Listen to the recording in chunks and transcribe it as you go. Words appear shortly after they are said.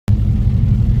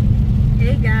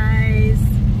guys,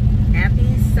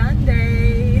 happy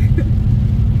Sunday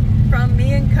from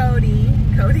me and Cody.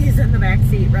 Cody's in the back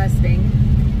seat resting.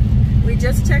 We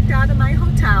just checked out of my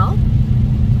hotel.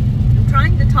 I'm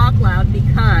trying to talk loud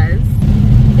because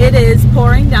it is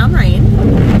pouring down rain.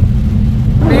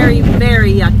 Very,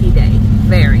 very yucky day.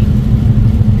 Very.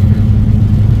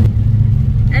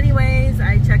 Anyways,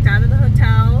 I checked out of the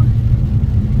hotel.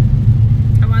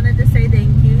 I wanted to say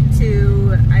thank you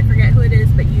to, I forget who it is,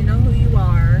 but you know who you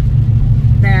are,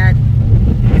 that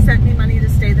sent me money to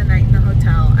stay the night in the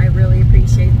hotel. I really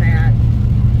appreciate that.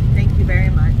 Thank you very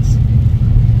much.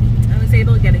 I was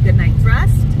able to get a good night's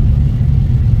rest.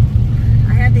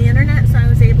 I had the internet, so I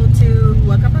was able to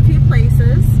look up a few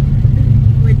places,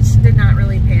 which did not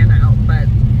really pan out, but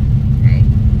hey,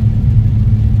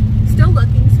 still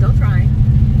looking, still trying.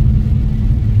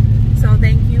 So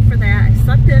thank you for that. I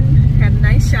slept in, had a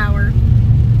nice shower.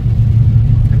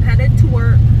 I'm headed to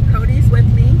work. Cody's with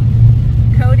me.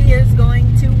 Cody is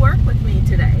going to work with me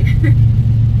today.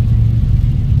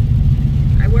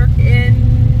 I work in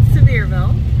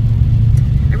Sevierville.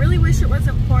 I really wish it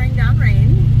wasn't pouring down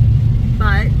rain,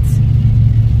 but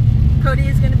Cody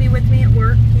is going to be with me at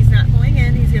work. He's not going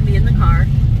in. He's going to be in the car.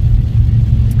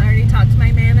 I already talked to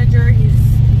my manager.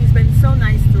 He's been so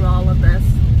nice through all of this.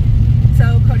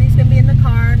 So Cody's going to be in the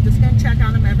car. I'm just going to check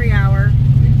on him every hour.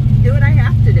 Do what I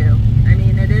have to do. I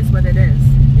mean, it is what it is.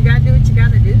 You got to do what you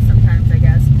got to do sometimes, I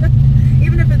guess.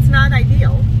 Even if it's not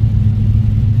ideal.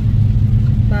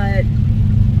 But,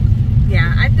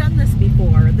 yeah, I've done this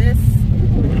before. This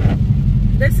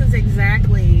is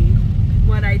exactly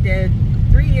what I did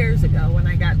 3 years ago when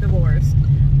I got divorced.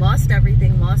 Lost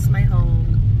everything. Lost my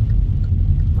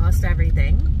home. Lost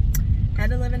everything.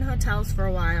 Had to live in hotels for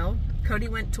a while. Cody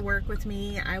went to work with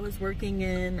me. I was working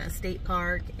in a state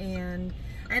park, and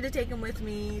I had to take him with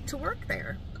me to work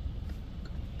there.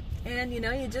 And, you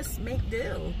know, you just make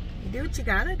do. You do what you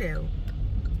gotta do.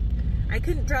 I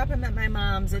couldn't drop him at my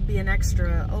mom's. It'd be an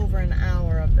extra, over an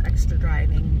hour of extra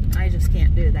driving. I just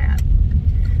can't do that.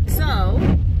 So,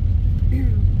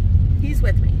 he's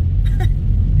with me.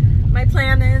 My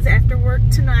plan is, after work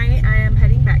tonight, I am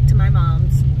heading back to my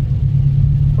mom's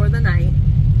for the night.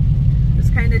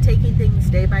 Just kind of taking things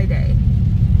day by day.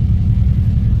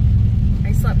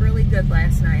 I slept really good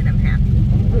last night. I'm happy.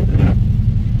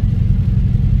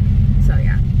 So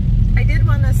yeah. I did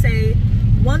want to say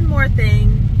one more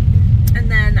thing,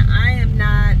 and then I am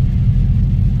not,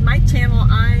 my channel,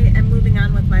 I am moving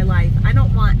on with my life. I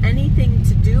don't want anything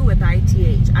to do with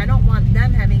ITH. I don't want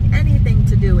them having anything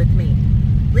to do with me.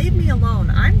 Leave me alone.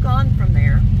 I'm gone from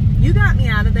there. You got me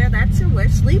out of there. That's your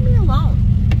wish. Leave me alone.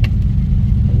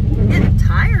 I'm getting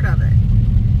tired of it.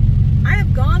 I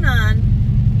have gone on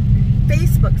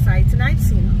Facebook sites and I've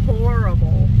seen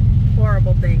horrible,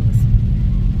 horrible things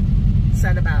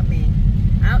said about me.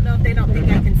 I don't know if they don't think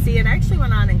I can see it. I actually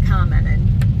went on and commented.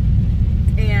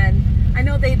 And I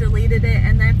know they deleted it,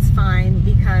 and that's fine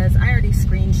because I already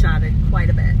screenshotted quite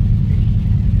a bit.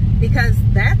 Because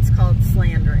that's called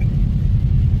slandering.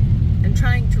 And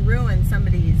trying to ruin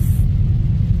somebody's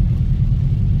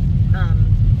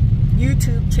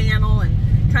YouTube channel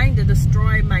and trying to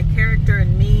destroy my character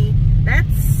and me.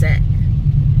 That's sick.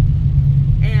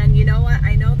 And you know what?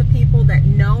 I know the people that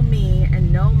know me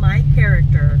and know my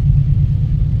character,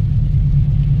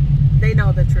 they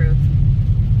know the truth.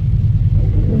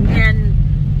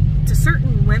 And to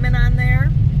certain women on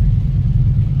there,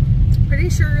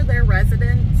 pretty sure they're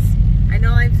residents. I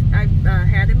know I've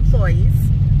had employees,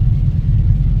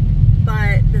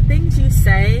 but the things you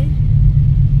say,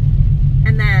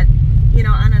 and that, you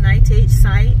know, on an ITH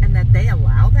site, and that they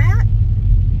allow that,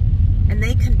 and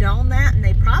they condone that, and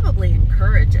they probably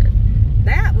encourage it,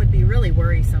 that would be really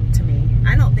worrisome to me.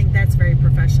 I don't think that's very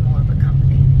professional of a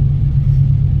company.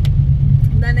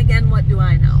 And then again, what do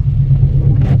I know?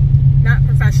 Not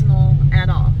professional at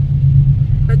all.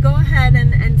 But go ahead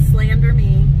and slander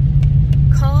me.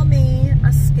 Call me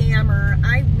a scammer.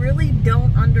 I really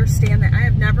don't understand that. I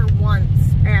have never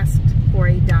once asked for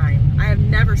a dime. I have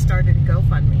never started a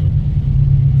GoFundMe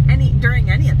during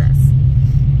any of this.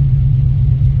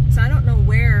 So I don't know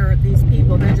where these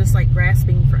people, they're just like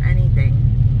grasping for anything.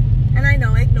 And I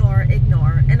know, ignore,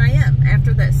 and I am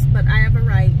after this, but I have a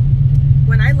right.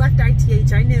 When I left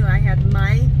ITH, I knew I had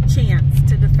my chance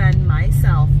to defend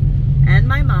myself and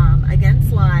my mom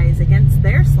against lies, against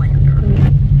their slander.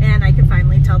 And I could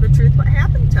finally tell the truth what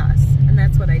happened to us. And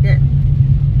that's what I did.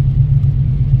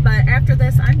 But after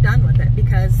this, I'm done with it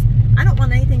because I don't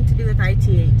want anything to do with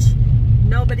ITH.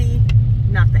 Nobody,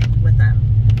 nothing with them.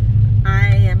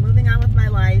 I am moving on with my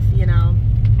life, you know.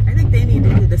 I think they need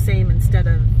to do the same instead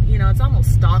of, you know, it's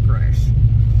almost stalkerish.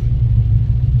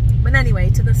 But anyway,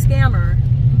 to the scammer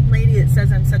lady that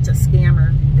says I'm such a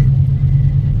scammer,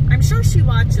 I'm sure she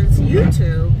watches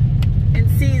YouTube and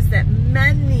sees that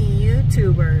many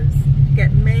YouTubers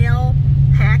get mail,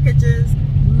 packages,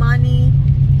 money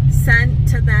sent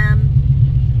to them.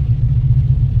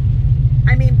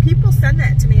 I mean, people send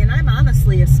that to me and I'm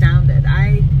honestly astounded.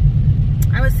 I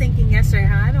was thinking yesterday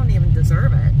how I don't even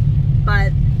deserve it,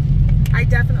 but I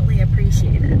definitely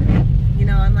appreciate it. You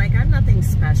know, I'm like, I'm nothing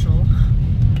special.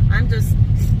 I'm just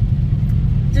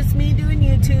me doing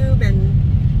YouTube and,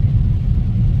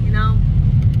 you know,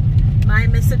 my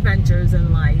misadventures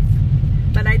in life.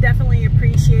 But I definitely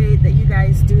appreciate that you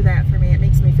guys do that for me. It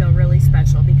makes me feel really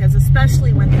special, because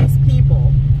especially when these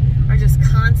people are just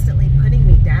constantly putting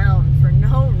me down for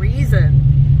no reason.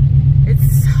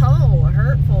 It's so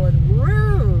hurtful and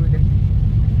rude.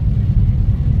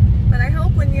 But I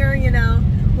hope when you're, you know,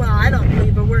 well, I don't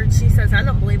believe a word she says. I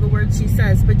don't believe a word she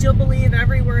says. But you'll believe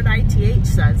every word ITH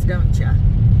says, don't you?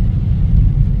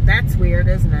 That's weird,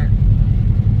 isn't it?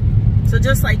 So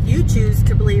just like you choose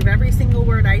to believe every single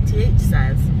word ITH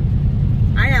says,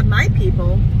 I have my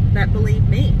people that believe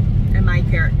me and my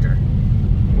character.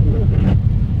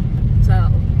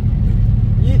 So,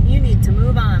 you need to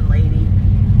move on, lady.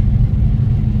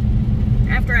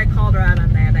 After I called her out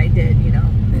on that, I did, you know.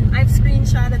 I've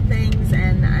screenshotted things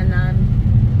and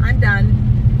I'm done.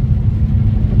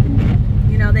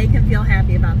 You know, they can feel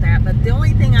happy about that. But the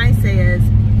only thing I say is,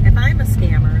 if I'm a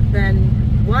scammer,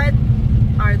 then what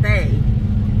are they?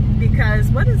 Because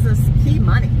what is this key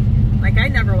money? Like, I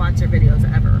never watch their videos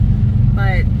ever.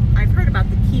 But I've heard about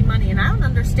the key money and I don't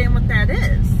understand what that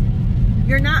is.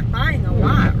 You're not buying a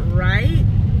lot, right?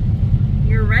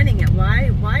 You're renting it. Why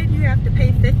do you have to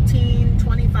pay $15,000,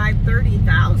 $25,000,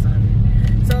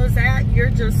 $30,000? So is that you're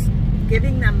just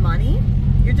giving them money?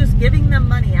 You're just giving them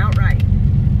money outright.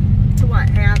 To what?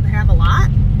 Have a lot?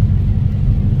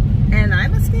 And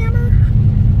I'm a scammer?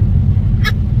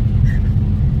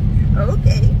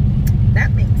 Okay.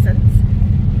 That makes sense.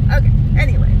 Okay.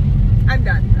 Anyway, I'm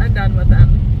done. I'm done with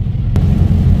them.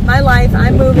 My life,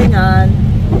 I'm moving on.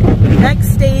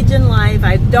 Next stage in life,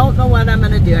 I don't know what I'm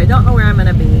going to do. I don't know where I'm going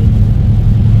to be.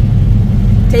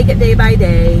 Take it day by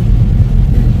day.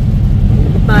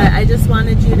 But I just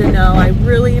wanted you to know I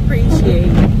really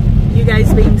appreciate you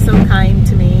guys being so kind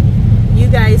to me. You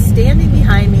guys standing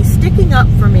behind me, sticking up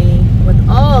for me with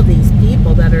all these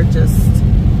people that are just,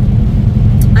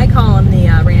 I call them the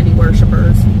Randy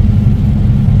worshipers,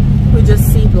 who just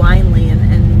see blindly and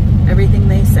everything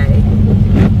they say.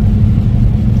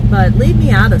 But leave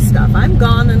me out of stuff. I'm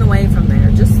gone and away from there.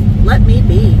 Just let me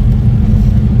be.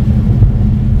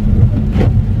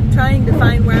 I'm trying to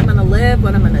find where I'm going to live,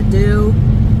 what I'm going to do.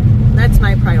 That's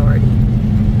my priority.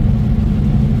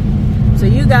 So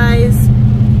you guys,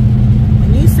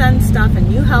 when you send stuff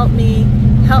and you help me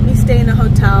stay in a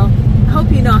hotel, I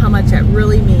hope you know how much that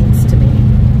really means to me.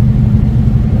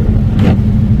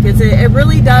 Because it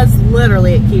really does,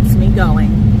 literally, it keeps me going.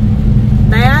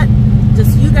 That,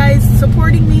 just you guys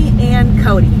supporting me, and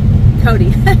Cody.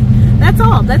 That's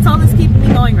all that's keeping me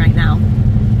going right now.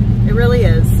 It really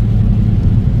is.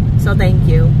 So thank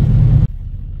you.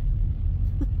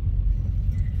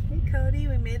 Hey Cody,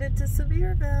 we made it to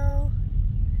Sevierville.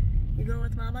 You going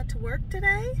with Mama to work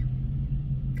today?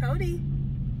 Cody,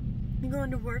 you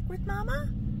going to work with Mama?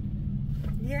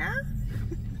 Yeah?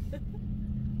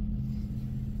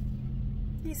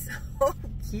 He's so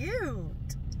cute.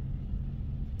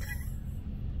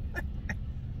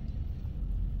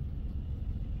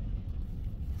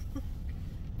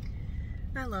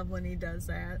 I love when he does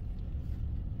that.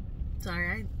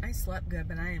 Sorry, I slept good,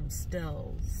 but I am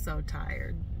still so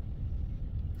tired.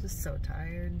 Just so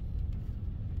tired.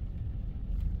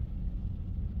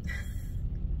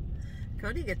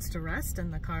 Cody gets to rest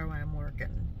in the car while I'm working.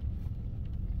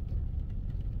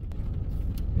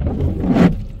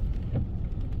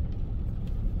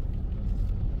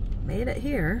 Made it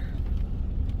here.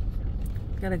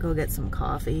 Gotta go get some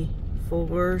coffee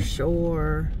for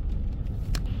sure.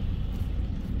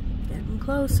 Getting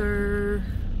closer.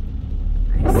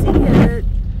 I see it.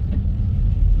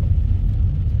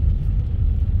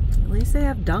 At least they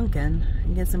have Dunkin'. I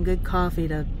can get some good coffee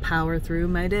to power through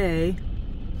my day.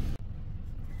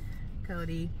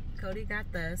 Cody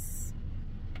got this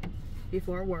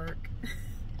before work.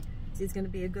 He's gonna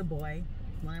be a good boy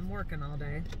when I'm working all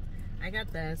day. I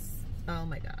got this. Oh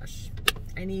my gosh.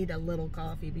 I need a little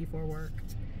coffee before work.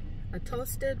 A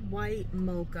toasted white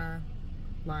mocha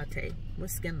latte with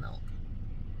skim milk.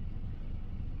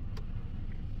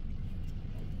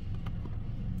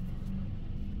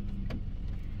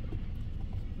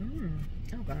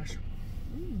 Oh gosh.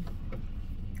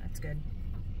 That's good.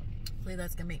 Hopefully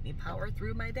that's gonna make me power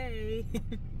through my day.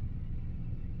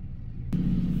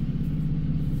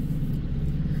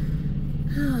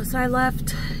 So I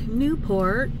left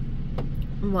Newport,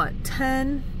 what,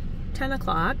 10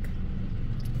 o'clock.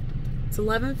 It's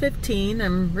 11:15.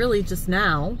 I'm really just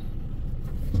now.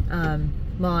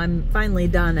 Well, I'm finally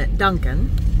done at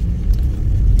Dunkin'.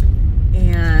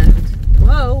 And,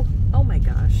 whoa, oh my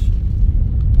gosh.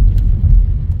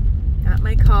 Got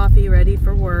my coffee ready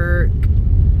for work.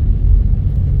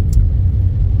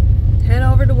 Head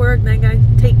over to work, then I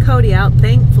gotta take Cody out.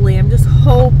 Thankfully, I'm just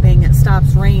hoping it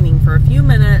stops raining for a few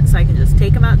minutes so I can just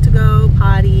take him out to go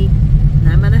potty. And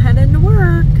I'm gonna head into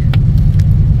work.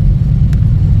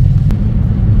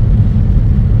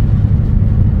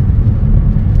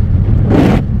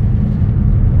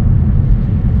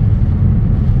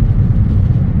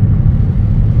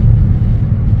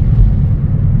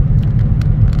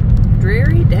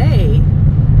 Dreary day.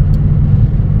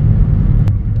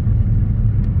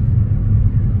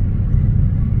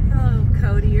 Oh,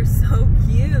 Cody, you're so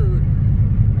cute.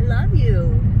 I love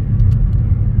you.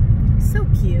 So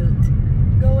cute.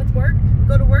 Go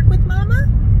to work with Mama?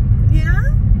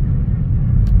 Yeah?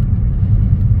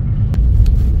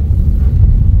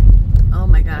 Oh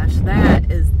my gosh,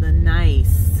 that is the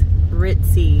nice,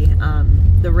 ritzy,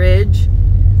 the Ridge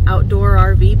outdoor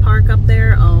RV park up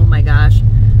there. Oh my gosh.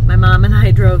 My mom and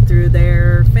I drove through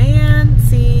there.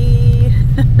 Fancy.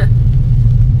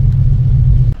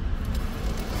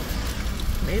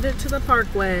 Made it to the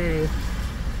parkway.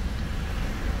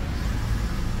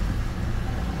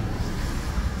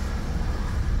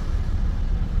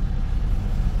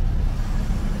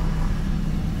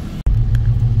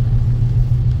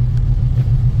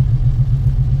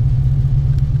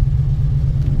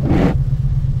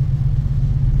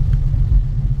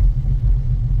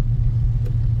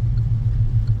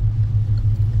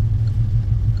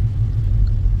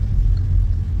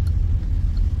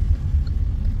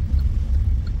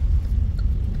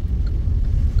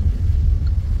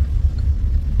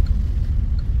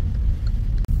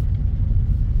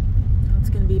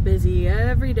 Busy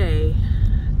every day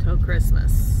till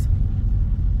Christmas.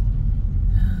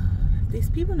 These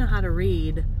people know how to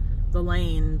read the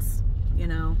lanes, you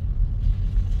know.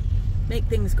 Make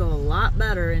things go a lot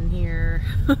better in here.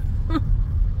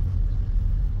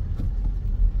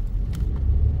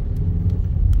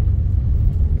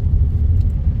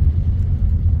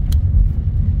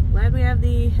 Glad we have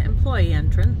the employee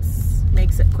entrance.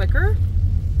 Makes it quicker.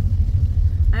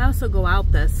 I also go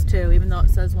out this too, even though it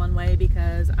says one way,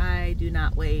 because I do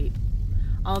not wait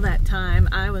all that time.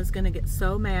 I was gonna get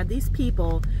so mad. These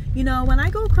people, you know, when I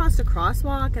go across a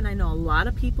crosswalk and I know a lot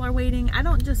of people are waiting, I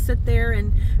don't just sit there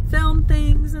and film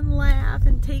things and laugh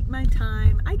and take my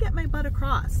time. I get my butt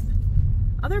across.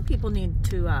 Other people need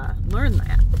to learn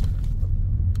that.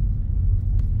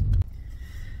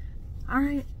 All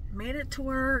right, made it to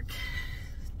work.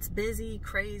 It's busy,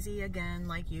 crazy again,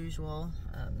 like usual.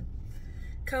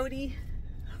 Cody,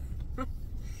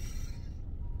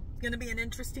 gonna be an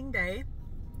interesting day.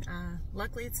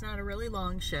 Luckily it's not a really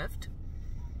long shift.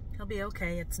 He'll be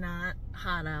okay. It's not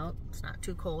hot out. It's not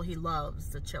too cold. He loves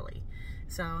the chili.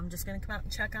 So I'm just gonna come out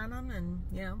and check on him and,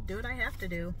 you know, do what I have to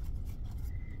do.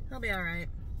 He'll be all right.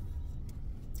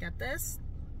 Got this.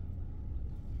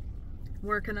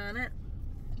 Working on it.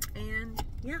 And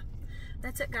yeah,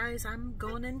 that's it, guys. I'm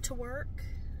going into work.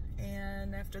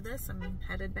 And after this, I'm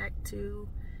headed back to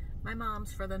my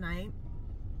mom's for the night.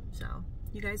 So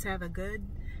you guys have a good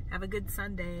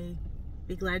Sunday.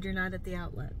 Be glad you're not at the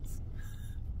outlets.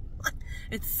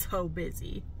 It's so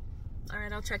busy. All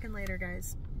right, I'll check in later,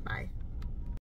 guys. Bye.